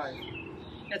joy to drive.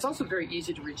 And it's also very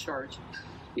easy to recharge.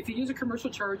 If you use a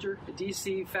commercial charger, a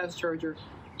DC fast charger,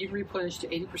 you can replenish to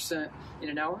 80% in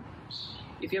an hour.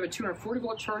 If you have a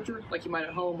 240-volt charger, like you might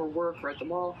at home or work or at the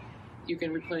mall, you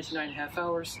can replenish in 9.5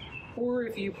 hours. Or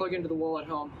if you plug into the wall at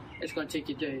home, it's going to take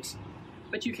you days.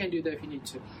 But you can do that if you need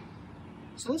to.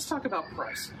 So let's talk about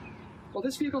price. Well,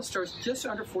 this vehicle starts just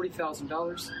under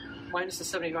 $40,000, minus the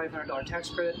 $7,500 tax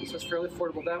credit, so it's fairly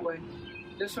affordable that way.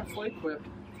 This one fully equipped,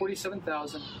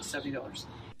 $47,070.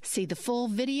 See the full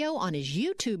video on his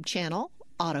YouTube channel,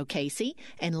 Auto Casey,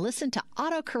 and listen to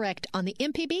AutoCorrect on the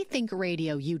MPB Think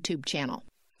Radio YouTube channel.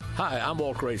 Hi, I'm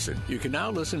Walt Grayson. You can now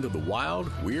listen to the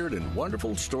wild, weird, and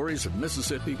wonderful stories of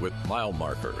Mississippi with Mile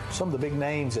Marker. Some of the big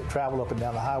names that travel up and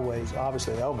down the highways,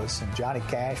 obviously Elvis and Johnny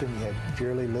Cash, and you have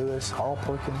Jerry Lee Lewis, Carl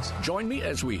Perkins. Join me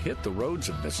as we hit the roads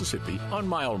of Mississippi on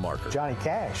Mile Marker. Johnny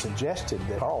Cash suggested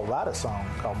that Carl write a song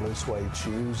called Blue Suede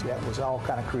Shoes. That was all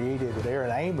kind of created with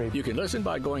Aaron Amory. You can listen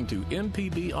by going to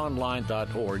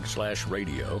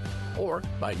mpbonline.org/radio or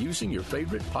by using your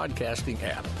favorite podcasting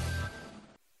app.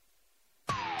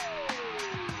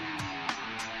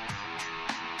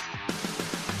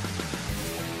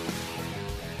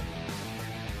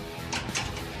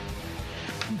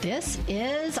 This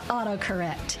is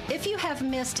AutoCorrect. If you have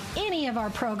missed any of our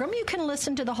program, you can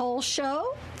listen to the whole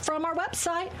show from our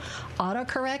website,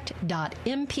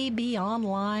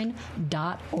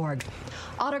 autocorrect.mpbonline.org.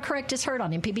 AutoCorrect is heard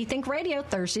on MPB Think Radio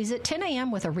Thursdays at 10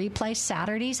 a.m. with a replay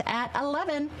Saturdays at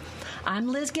 11. I'm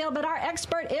Liz Gill, but our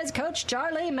expert is Coach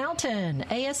Charlie Melton,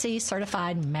 ASE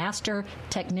Certified Master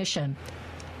Technician.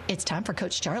 It's time for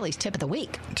Coach Charlie's Tip of the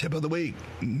Week. Tip of the week.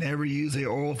 Never use an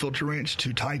oil filter wrench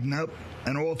to tighten up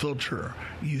an oil filter.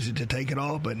 Use it to take it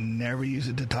off, but never use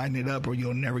it to tighten it up or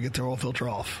you'll never get the oil filter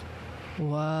off.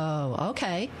 Whoa.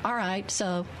 Okay. All right.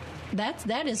 So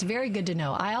that is very good to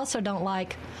know. I also don't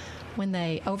like when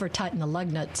they over-tighten the lug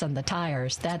nuts on the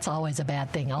tires. That's always a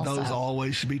bad thing also. Those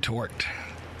always should be torqued.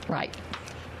 Right.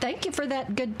 Thank you for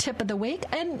that good tip of the week.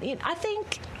 And I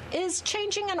think... is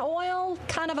changing an oil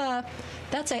kind of a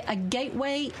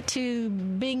gateway to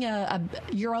being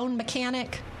your own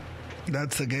mechanic?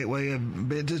 That's a gateway of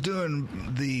just doing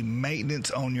the maintenance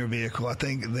on your vehicle. I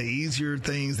think the easier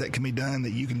things that can be done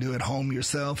that you can do at home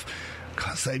yourself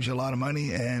saves you a lot of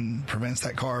money and prevents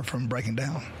that car from breaking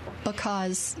down.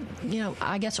 Because,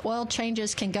 I guess oil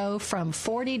changes can go from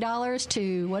 $40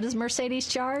 to, what does Mercedes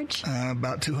charge?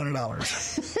 About $200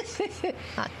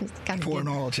 for an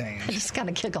oil change. I just kind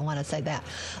of giggle when I say that.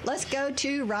 Let's go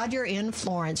to Roger in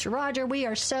Florence. Roger, we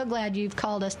are so glad you've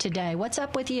called us today. What's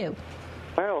up with you?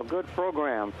 Well, good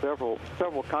program. Several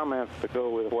comments to go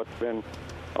with what's been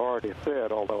already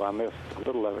said, although I missed a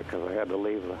little of it because I had to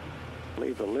leave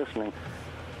the listening.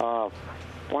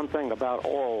 One thing about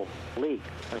oil leak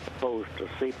as opposed to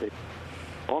seepage,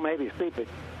 or maybe seepage,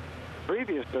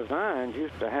 previous designs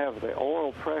used to have the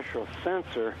oil pressure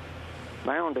sensor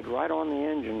mounted right on the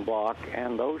engine block,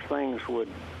 and those things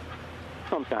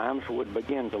sometimes would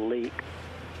begin to leak.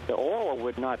 The oil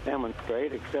would not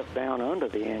demonstrate except down under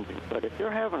the engine. But if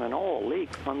you're having an oil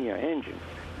leak from your engine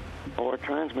or a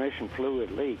transmission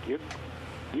fluid leak, you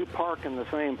park in the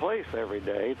same place every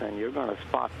day, then you're going to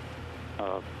spot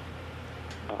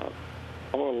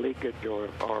oil leakage or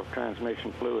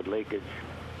transmission fluid leakage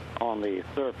on the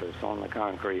surface, on the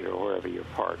concrete, or wherever you're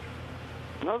parked.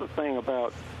 Another thing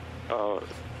about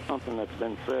something that's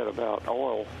been said about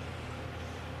oil,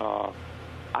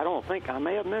 I don't think, I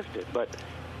may have missed it, but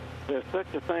there's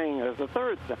such a thing as a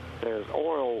third thing. There's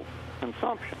oil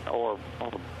consumption, or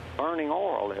burning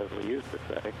oil, as we used to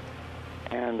say.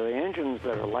 And the engines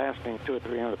that are lasting 200,000 or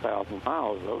 300,000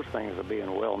 miles, those things are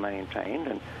being well maintained,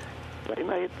 and they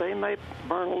may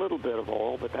burn a little bit of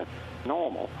oil, but that's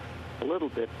normal. A little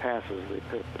bit passes the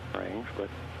piston rings,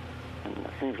 and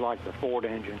it seems like the Ford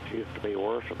engines used to be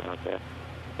worse about that.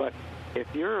 But if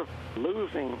you're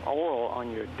losing oil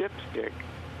on your dipstick,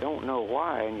 don't know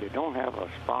why, and you don't have a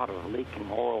spot of leaking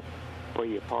oil where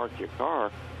you park your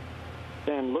car,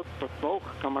 then look for smoke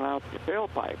coming out the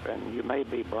tailpipe, and you may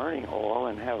be burning oil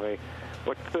and have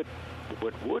what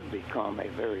would become a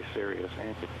very serious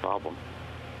engine problem.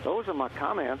 Those are my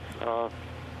comments.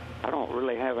 I don't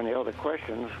really have any other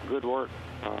questions. Good work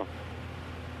on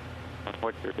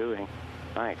what you're doing.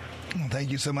 Thanks. Well, thank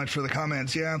you so much for the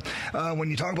comments. Yeah, when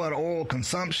you talk about oil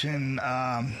consumption,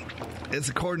 it's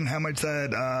according to how much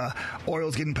that oil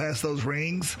is getting past those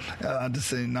rings. Just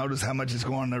to notice how much it's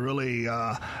going to really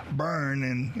burn,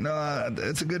 and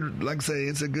it's a good, like I say,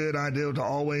 it's a good idea to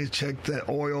always check the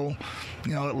oil,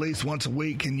 at least once a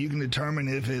week, and you can determine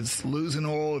if it's losing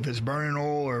oil, if it's burning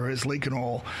oil, or if it's leaking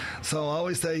oil. So I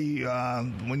always say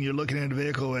when you're looking at a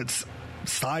vehicle, it's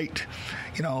sight.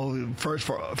 First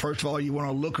of all, you want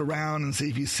to look around and see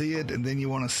if you see it, and then you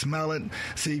want to smell it,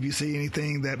 see if you see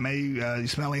anything that may you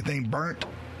smell anything burnt,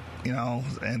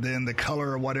 and then the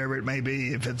color or whatever it may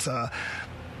be. If it's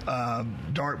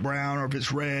dark brown or if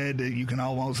it's red, you can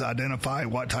almost identify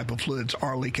what type of fluids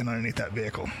are leaking underneath that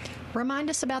vehicle. Remind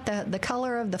us about the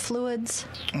color of the fluids.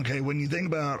 Okay, when you think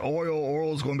about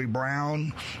oil is going to be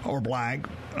brown or black.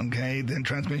 Okay, then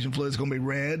transmission fluid is going to be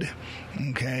red.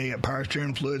 Okay, power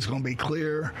steering fluid is going to be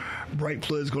clear. Brake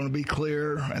fluid is going to be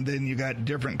clear. And then you got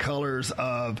different colors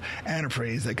of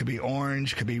antifreeze. That could be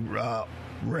orange, could be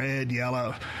red,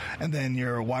 yellow. And then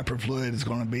your wiper fluid is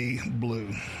going to be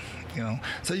blue.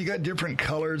 So you got different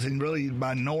colors, and really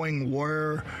by knowing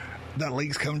where that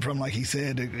leak's coming from, like he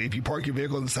said, if you park your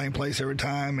vehicle in the same place every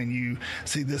time and you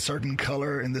see this certain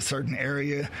color in this certain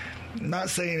area, not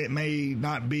saying it may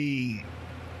not be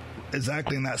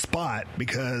exactly in that spot,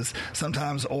 because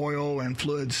sometimes oil and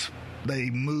fluids, they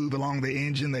move along the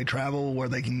engine, they travel where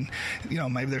they can,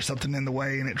 maybe there's something in the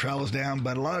way and it travels down,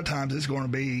 but a lot of times it's going to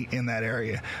be in that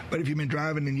area. But if you've been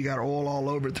driving and you got oil all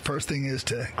over it, the first thing is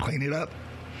to clean it up.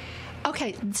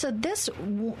 Okay, so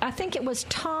I think it was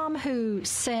Tom who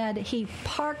said he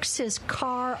parks his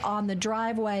car on the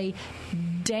driveway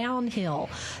downhill.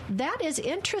 That is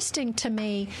interesting to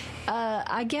me,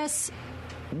 I guess,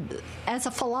 as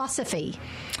a philosophy.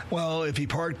 Well, if he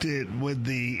parked it with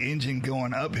the engine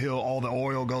going uphill, all the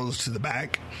oil goes to the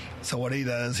back. So what he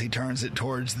does, he turns it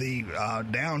towards the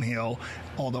downhill,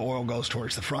 all the oil goes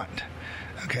towards the front.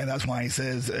 Okay, that's why he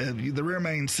says the rear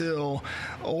main seal,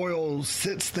 oil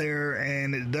sits there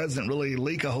and it doesn't really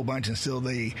leak a whole bunch until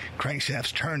the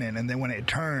crankshaft's turning. And then when it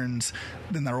turns,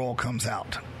 then the oil comes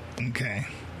out. Okay.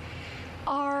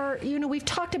 We've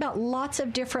talked about lots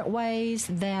of different ways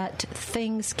that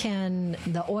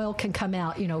the oil can come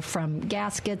out, from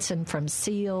gaskets and from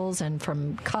seals and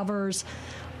from covers.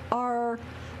 Are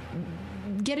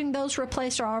getting those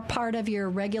replaced are part of your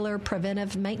regular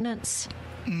preventive maintenance?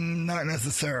 Not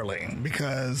necessarily,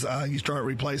 because you start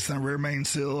replacing a rear main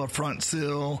seal, a front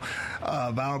seal,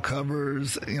 valve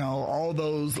covers, all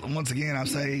those. Once again, I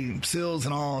say seals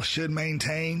and all should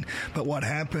maintain, but what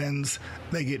happens,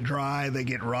 they get dry, they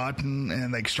get rotten,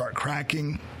 and they start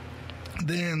cracking.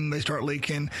 Then they start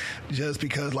leaking just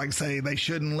because, like I say, they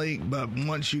shouldn't leak. But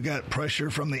once you got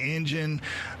pressure from the engine,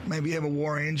 maybe you have a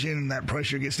war engine and that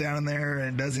pressure gets down in there and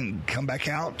it doesn't come back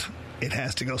out, it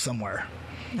has to go somewhere.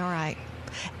 All right.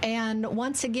 And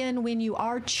once again, when you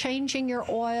are changing your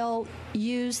oil,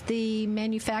 use the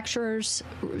manufacturer's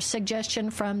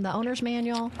suggestion from the owner's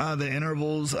manual? The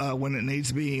intervals, when it needs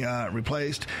to be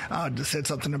replaced. Just said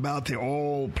something about the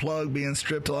oil plug being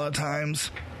stripped a lot of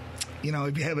times.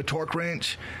 If you have a torque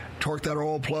wrench, torque that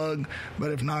oil plug.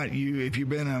 But if not, if you've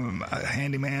been a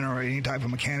handyman or any type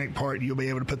of mechanic part, you'll be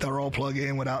able to put that oil plug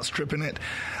in without stripping it.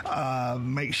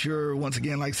 Make sure, once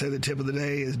again, like I said, the tip of the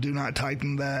day is do not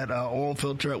tighten that oil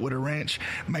filter up with a wrench.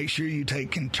 Make sure you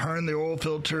and turn the oil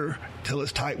filter till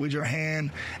it's tight with your hand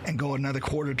and go another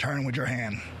quarter turn with your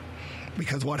hand.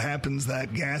 Because what happens,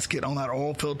 that gasket on that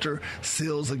oil filter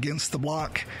seals against the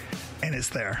block, and it's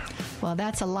there. Well,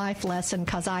 that's a life lesson,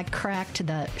 because I cracked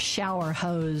the shower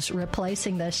hose,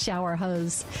 replacing the shower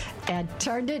hose, and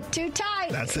turned it too tight.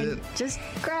 That's it. Just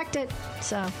cracked it.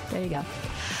 So there you go.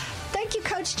 Thank you,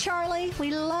 Coach Charlie.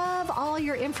 We love all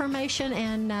your information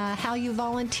and how you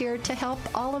volunteered to help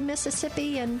all of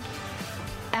Mississippi and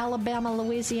Alabama,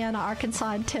 Louisiana,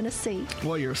 Arkansas, and Tennessee.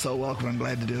 Well, you're so welcome. I'm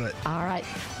glad to do it. All right.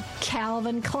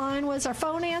 Calvin Klein was our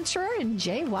phone answerer, and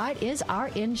Jay White is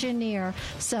our engineer.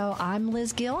 So I'm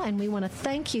Liz Gill, and we want to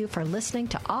thank you for listening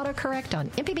to AutoCorrect on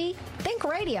MPB Think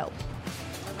Radio.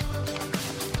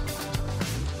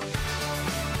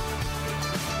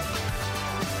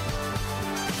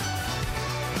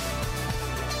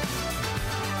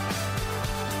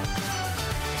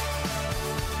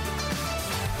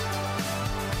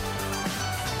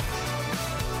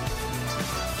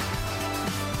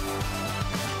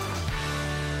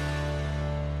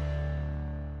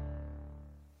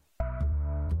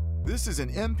 This is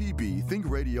an MPB Think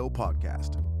Radio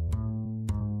podcast.